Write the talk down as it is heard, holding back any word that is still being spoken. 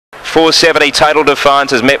470 Total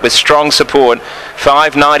Defiance has met with strong support.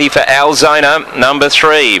 590 for Alzona, number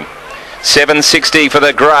 3. 760 for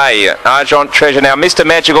the grey, Argent Treasure. Now, Mr.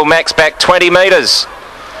 Magical Max back 20 metres.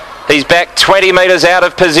 He's back 20 metres out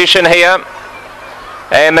of position here.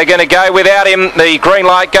 And they're going to go without him. The green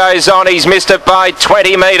light goes on. He's missed it by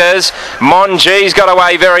 20 metres. Mongee's got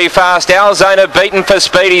away very fast. Alzona beaten for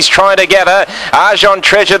speed. He's trying to gather. Argent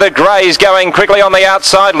Treasure, the grey's going quickly on the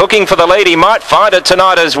outside, looking for the lead. He might find it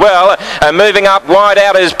tonight as well. And moving up wide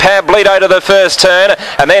out is Pablito to the first turn.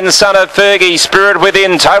 And then Son of Fergie, Spirit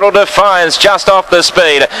Within, Total Defiance just off the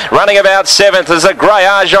speed. Running about 7th as the grey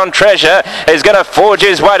Argent Treasure is going to forge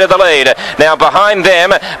his way to the lead. Now behind them,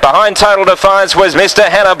 behind Total Defiance was Mr.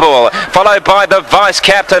 Hannibal, followed by the vice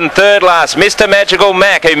captain, third last, Mr. Magical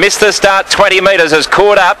Mac, who missed the start 20 metres, has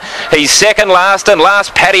caught up. He's second last, and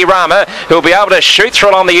last Paddy Rama, who'll be able to shoot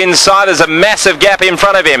through on the inside. There's a massive gap in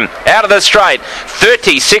front of him. Out of the straight,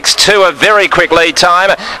 36.2, a very quick lead time,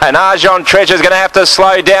 and Argent Treasure's going to have to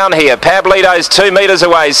slow down here. Pablito's 2 metres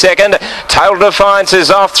away, second. Total Defiance is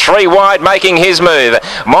off, 3 wide, making his move.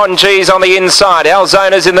 Mongee's on the inside.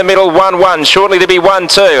 Alzona's in the middle, 1-1, shortly to be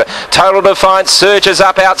 1-2. Total Defiance surges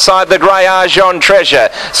up outside the grey Argent Treasure.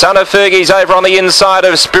 Son of Fergie's over on the inside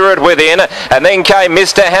of Spirit Within, and then came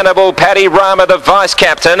Mr. Hannibal, Paddy Rama, the vice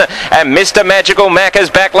captain, and Mr. Magical Mac is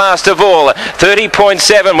back last of all.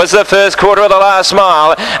 30.7 was the first quarter of the last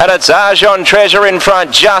mile, and it's Argent Treasure in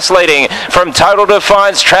front, just leading from Total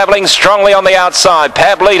Defiance, travelling strongly on the outside.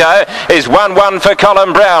 Pablito is 1-1 for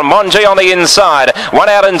Colin Brown. Mongee on the inside. 1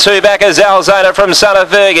 out and 2 back is Alzona from Son of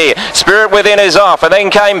Fergie. Spirit Within is off, and then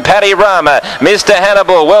came Paddy Rama. Mr.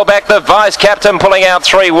 Hannibal, well back the vice captain, pulling out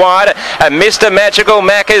 3 wide, and Mr. Magical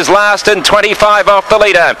Mac is last and 25 off the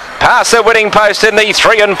leader. Past the winning post in the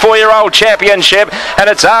 3 and 4-year-old championship, and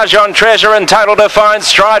it's Argent Treasure and Total Defiance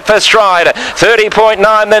stride for stride.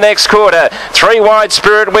 30.9 the next quarter. 3 wide,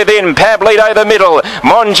 Spirit Within. Pablito the middle.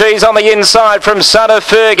 Mongee's on the inside from Son of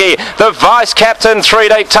Fergie. The vice captain 3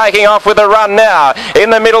 deep, taking off with a run now.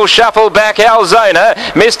 In the middle, shuffle back Alzona.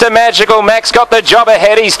 Mr. Magical Mac's got the job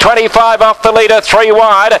ahead. He's 25 off the leader, 3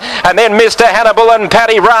 wide, and then Mr. Hannibal and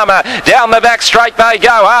Paddy Rama. Down the back straight they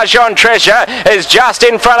go. Argent Treasure is just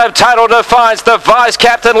in front of Total Defiance. The vice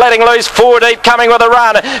captain letting loose 4 deep, coming with a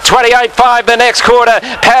run. 28.5 the next quarter.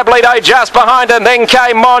 Pablito just behind him. Then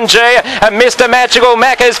came Mongee, and Mr. Magical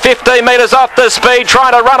Mac is 15 metres off the speed,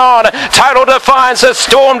 trying to run on. Total Defiance has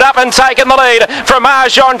stormed up and taken the lead from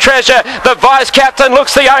Argent Treasure. The vice captain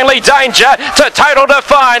looks the only danger to Total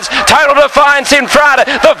Defiance. Total Defiance in front.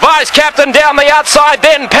 The vice captain down the outside,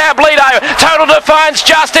 then Pablito. Total Defiance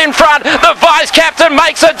just in front. The vice captain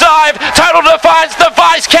makes a dive. Total Defiance, the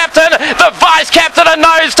vice captain a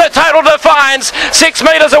nose to Total Defiance. 6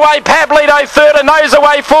 metres away, Pablito third, a nose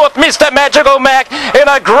away fourth, Mr. Magical Mac in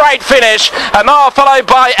a great finish. And now followed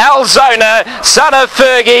by Alzona, Son of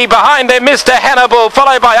Fergie, behind them Mr. Hannibal,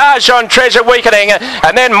 followed by Argent Treasure weakening,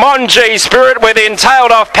 and then Mongee, Spirit Within,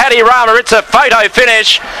 tailed off Paddy Rama. It's a photo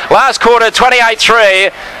finish. Last quarter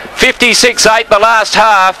 28.3, 56.8 the last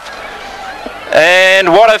half. And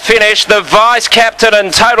what a finish. The vice captain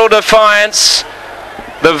and Total Defiance.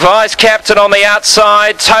 The vice captain on the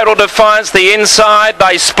outside, Total Defiance the inside.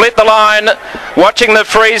 They split the line. Watching the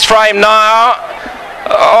freeze frame now.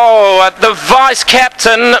 Oh, the vice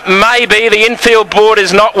captain, maybe the infield board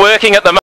is not working at the moment.